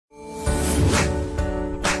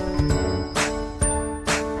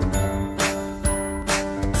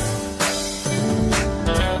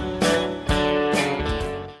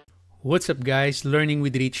What's up guys, Learning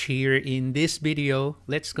with Rich here. In this video,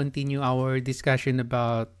 let's continue our discussion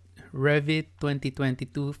about Revit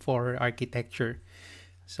 2022 for architecture.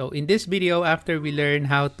 So in this video, after we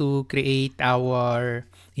learn how to create our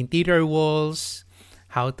interior walls,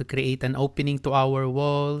 how to create an opening to our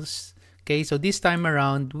walls, okay, so this time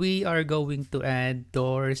around, we are going to add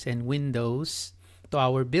doors and windows to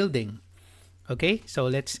our building. Okay,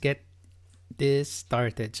 so let's get this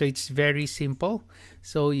started. So it's very simple.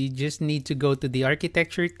 So you just need to go to the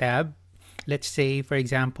architecture tab. Let's say, for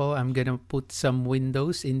example, I'm gonna put some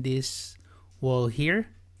windows in this wall here.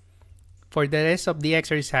 For the rest of the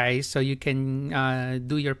exercise, so you can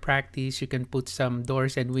do your practice, you can put some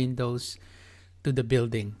doors and windows to the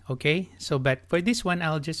building. Okay, so but for this one,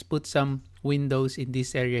 I'll just put some windows in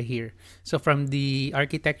this area here. So from the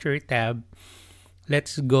architecture tab,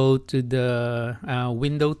 let's go to the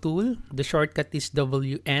window tool. The shortcut is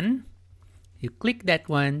WN. You click that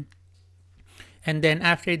one. And then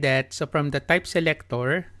after that, so from the type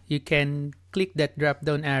selector, you can click that drop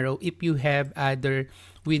down arrow if you have other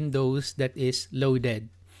windows that is loaded.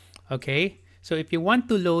 Okay. So if you want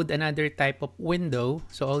to load another type of window,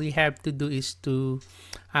 so all you have to do is to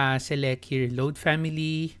select here, load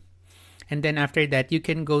family. And then after that, you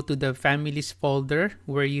can go to the families folder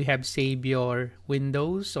where you have saved your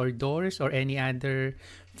windows or doors or any other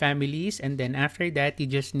families. And then after that, you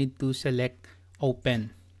just need to select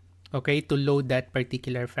open, okay, to load that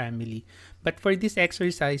particular family. But for this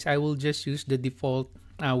exercise, I will just use the default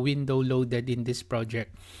window loaded in this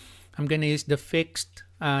project. I'm going to use the fixed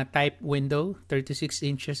type window, 36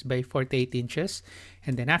 inches by 48 inches.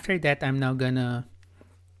 And then after that, I'm now going to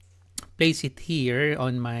place it here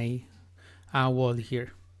on my wall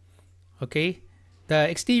here. Okay, the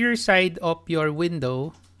exterior side of your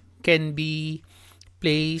window can be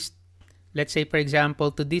placed, let's say for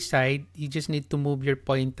example to this side. You just need to move your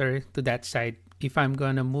pointer to that side. If I'm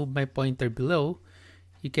gonna move my pointer below,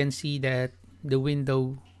 you can see that the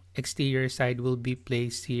window exterior side will be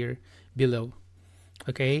placed here below.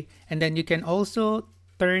 Okay, and then you can also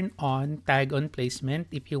turn on tag on placement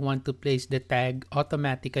if you want to place the tag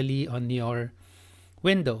automatically on your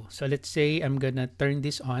window. So let's say I'm gonna turn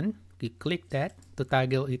this on. You click that to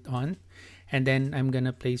toggle it on, and then I'm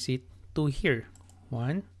gonna place it to here.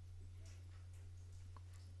 1,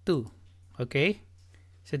 2. Okay,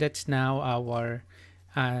 so that's now our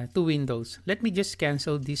two windows. Let me just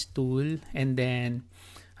cancel this tool, and then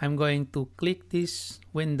I'm going to click this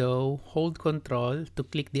window, hold control to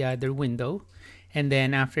click the other window, and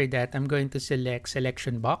then after that I'm going to select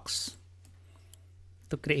selection box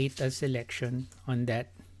to create a selection on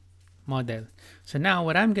that model. So now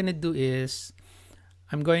what I'm gonna do is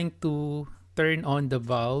I'm going to turn on the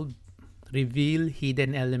valve reveal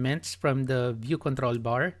hidden elements from the view control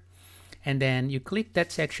bar, and then you click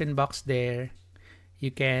that section box there.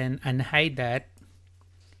 You can unhide that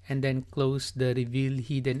and then close the reveal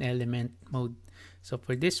hidden element mode. So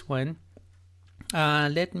for this one,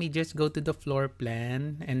 let me just go to the floor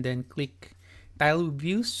plan and then click tile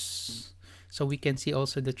views, so we can see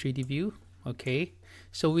also the 3D view. Okay,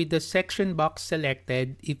 so with the section box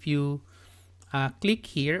selected, if you click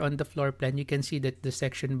here on the floor plan, you can see that the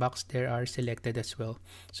section box there are selected as well.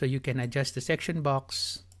 So you can adjust the section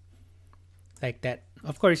box like that.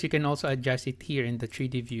 Of course, you can also adjust it here in the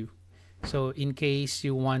 3D view. So in case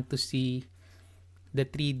you want to see the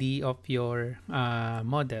 3D of your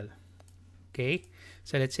model. Okay,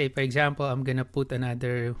 so let's say for example, I'm gonna put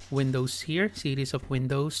another windows here, series of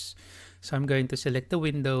windows. So I'm going to select the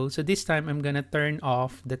window. So this time I'm gonna turn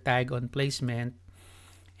off the tag on placement,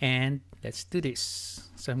 and let's do this.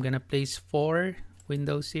 So I'm gonna place 4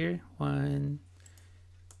 windows here. 1,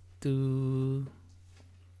 2,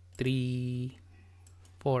 3,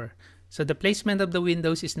 4. So the placement of the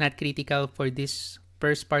windows is not critical for this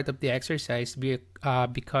first part of the exercise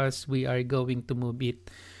because we are going to move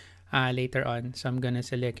it later on. So I'm gonna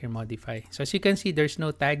select here modify. So as you can see, there's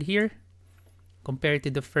no tag here compared to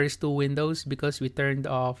the first 2 windows because we turned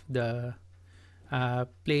off the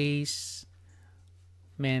placement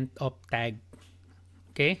of tag.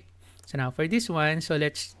 Okay, so now for this one, so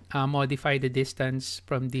let's modify the distance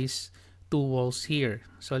from these 2 walls here.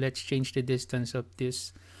 So let's change the distance of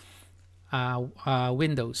this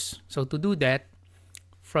windows. So to do that,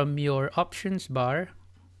 from your options bar,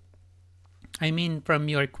 from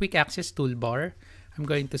your quick access toolbar, I'm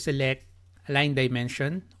going to select align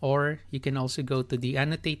dimension, or you can also go to the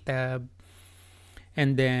annotate tab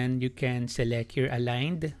and then you can select your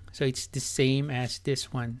aligned. So it's the same as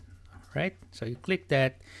this one, right? So you click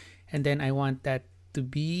that, and then I want that to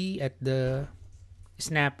be at the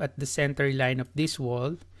snap at the center line of this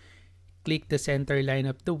wall. click the center line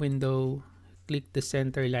of the window, click the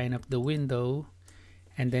center line of the window,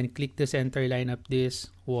 and then click the center line of this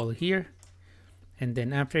wall here. And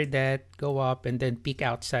then after that, go up and then pick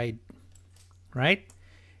outside, right?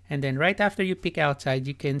 And then right after you pick outside,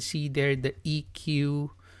 you can see there the EQ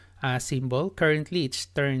symbol. Currently, it's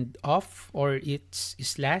turned off or it's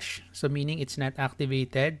slash, so meaning it's not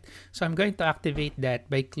activated. So I'm going to activate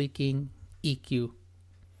that by clicking EQ.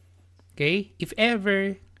 Okay, if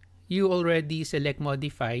ever you already select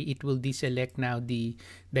modify, it will deselect now the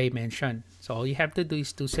dimension. So all you have to do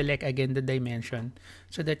is to select again the dimension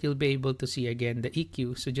so that you'll be able to see again the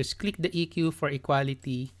EQ. So just click the EQ for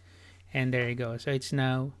equality, and there you go. So it's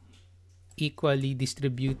now equally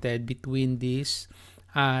distributed between these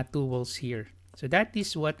two walls here. So that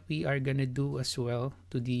is what we are gonna do as well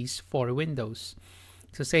to these 4 windows.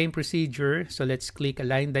 So same procedure. So let's click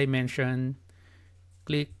align dimension,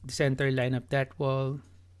 click the center line of that wall,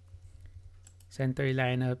 center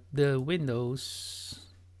line of the windows,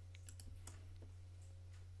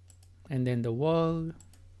 and then the wall,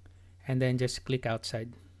 and then just click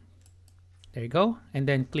outside. There you go. And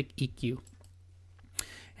then click EQ.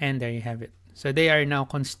 And there you have it. So they are now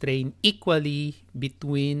constrained equally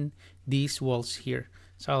between these walls here.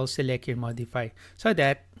 So I'll select here modify, so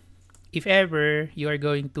that if ever you are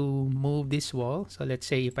going to move this wall, so let's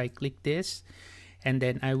say if I click this, and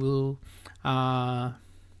then I will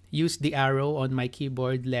use the arrow on my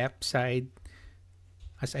keyboard left side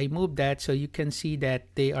as I move that, so you can see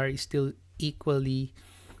that they are still equally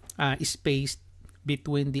spaced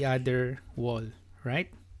between the other wall,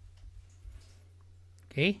 right?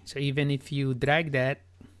 Okay, so even if you drag that,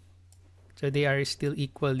 so they are still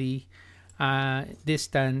equally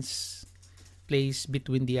distance placed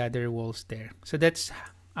between the other walls there. So that's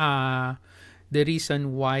the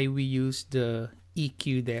reason why we use the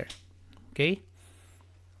EQ there. Okay,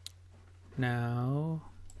 now,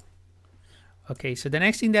 okay, so the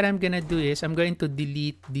next thing that I'm gonna do is I'm going to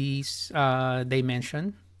delete this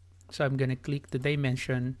dimension. So I'm gonna click the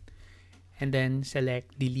dimension and then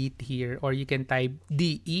select delete here, or you can type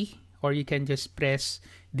DE, or you can just press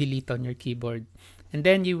delete on your keyboard, and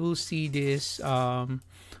then you will see this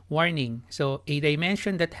warning. So a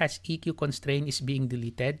dimension that has EQ constraint is being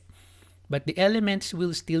deleted, but the elements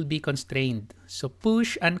will still be constrained. So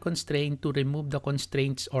push unconstrained to remove the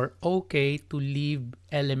constraints, or OK to leave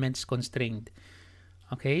elements constrained.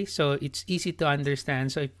 Okay, so it's easy to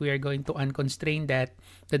understand. So if we are going to unconstrain that,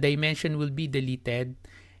 the dimension will be deleted,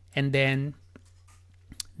 and then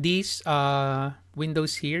these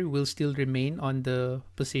windows here will still remain on the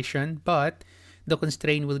position, but the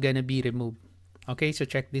constraint will gonna be removed. Okay, so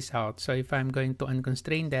check this out. So if I'm going to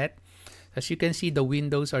unconstrain that, as you can see, the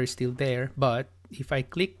windows are still there, but if I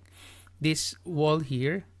click this wall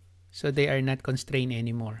here, so they are not constrained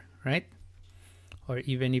anymore, right? Or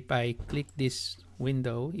even if I click this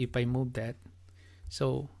window, if I move that,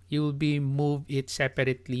 so you will be move it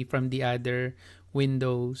separately from the other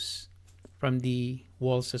windows, from the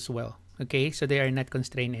walls as well. Okay, so they are not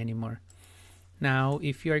constrained anymore. Now,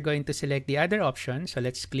 if you are going to select the other option, so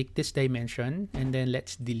let's click this dimension and then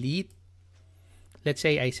let's delete. Let's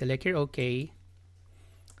say I select here OK.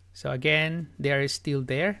 So again, they are still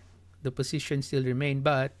there. The position still remain,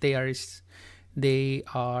 but they are still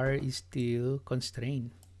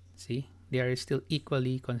constrained. See, they are still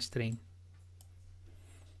equally constrained.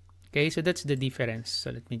 Okay, so that's the difference.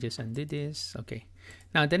 So let me just undo this. Okay,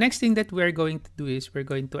 now the next thing that we're going to do is we're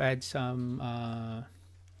going to add some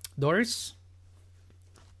doors.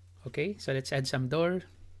 Okay, so let's add some door.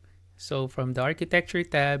 So from the architecture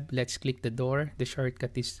tab, let's click the door. The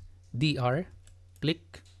shortcut is DR.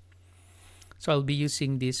 Click. So I'll be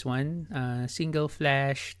using this one, single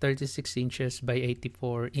flash, 36 inches by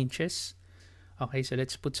 84 inches. Okay, so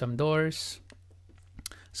let's put some doors.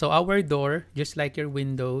 So our door, just like your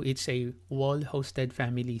window, it's a wall-hosted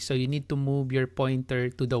family. So you need to move your pointer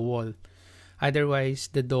to the wall. Otherwise,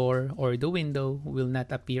 the door or the window will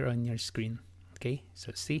not appear on your screen. Okay,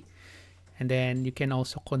 so see. And then you can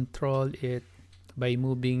also control it by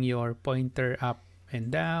moving your pointer up and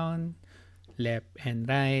down, left and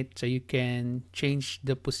right. So you can change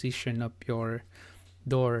the position of your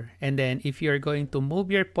door. And then if you're going to move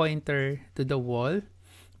your pointer to the wall,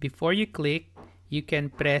 before you click, you can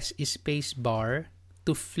press space bar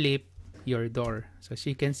to flip your door. So as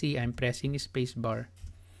you can see, I'm pressing space bar.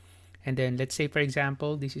 And then let's say, for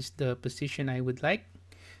example, this is the position I would like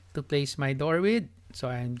to place my door with. So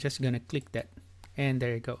I'm just gonna click that, and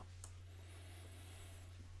there you go.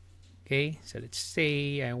 Okay, so let's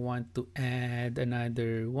say I want to add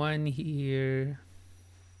another one here.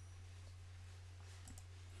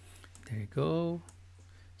 There you go.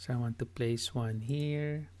 So I want to place one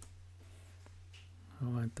here. I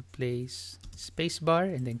want to place spacebar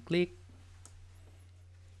and then click.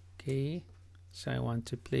 Okay. So I want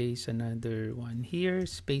to place another one here.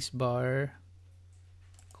 Spacebar,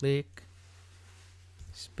 click.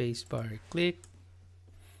 Spacebar, click.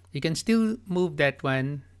 You can still move that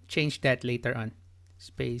one, change that later on.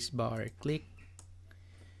 Spacebar, click.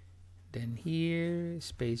 Then here,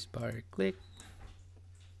 spacebar, click.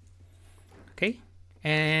 Okay,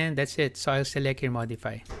 and that's it. So I'll select here,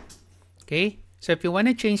 modify. Okay, so if you want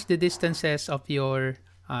to change the distances of your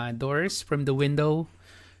doors from the window,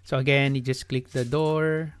 so again, you just click the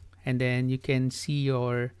door, and then you can see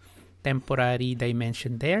your temporary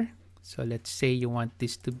dimension there. So let's say you want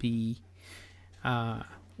this to be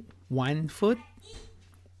 1 foot.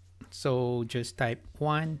 So just type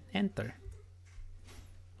 1, enter.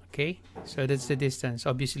 Okay, so that's the distance.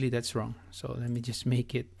 Obviously, that's wrong. So let me just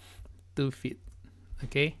make it 2 feet.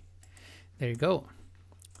 Okay, there you go.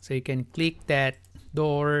 So you can click that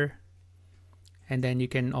door, and then you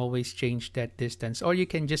can always change that distance, or you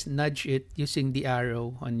can just nudge it using the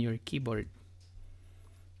arrow on your keyboard.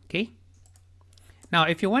 Okay. Now,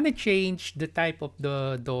 if you want to change the type of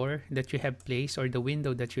the door that you have placed or the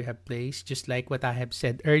window that you have placed, just like what I have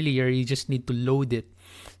said earlier, you just need to load it.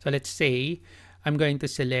 So let's say I'm going to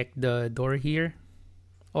select the door here,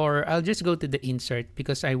 or I'll just go to the insert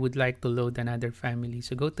because I would like to load another family.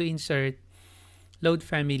 So go to insert, load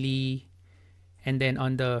family, and then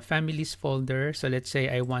on the families folder, so let's say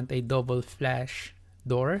I want a double flash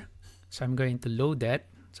door. So I'm going to load that.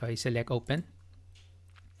 So I select open.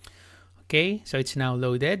 Okay, so it's now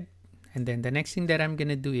loaded. And then the next thing that I'm going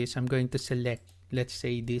to do is I'm going to select, let's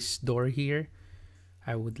say, this door here.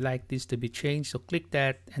 I would like this to be changed. So click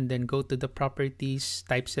that and then go to the properties,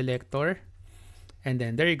 type selector. And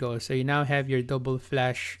then there you go. So you now have your double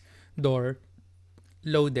flash door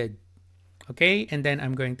loaded. Okay, and then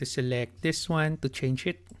I'm going to select this one to change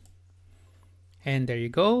it. And there you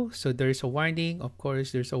go. So there's a warning. Of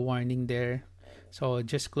course, there's a warning there. So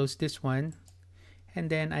just close this one. And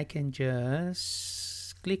then I can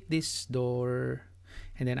just click this door,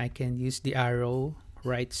 and then I can use the arrow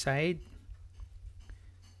right side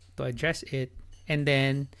to adjust it. And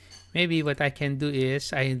then maybe what I can do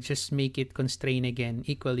is I just make it constrained again,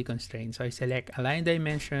 equally constrained. So I select align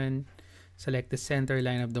dimension, select the center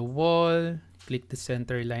line of the wall, click the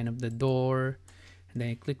center line of the door, and then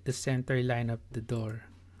you click the center line of the door.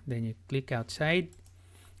 Then you click outside,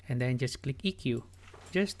 and then just click EQ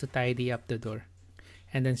just to tidy up the door.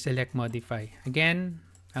 And then select modify. Again,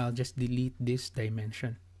 I'll just delete this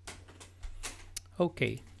dimension.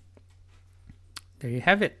 Okay. There you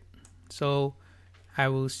have it. So I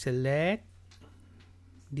will select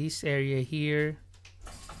this area here.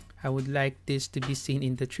 I would like this to be seen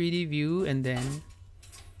in the 3D view, and then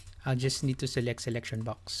I'll just need to select selection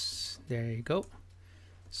box. There you go.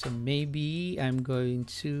 So maybe I'm going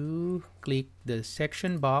to click the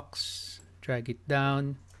section box, drag it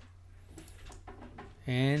down,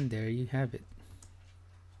 and there you have it.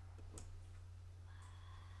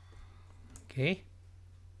 Okay.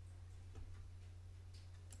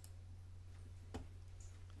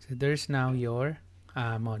 So there's now your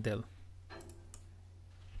model.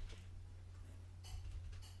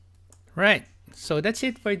 Right. So that's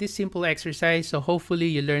it for this simple exercise. So hopefully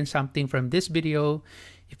you learned something from this video.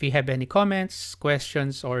 If you have any comments,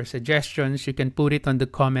 questions, or suggestions, you can put it on the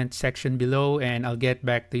comment section below, and I'll get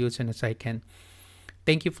back to you as soon as I can.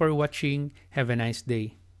 Thank you for watching. Have a nice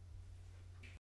day.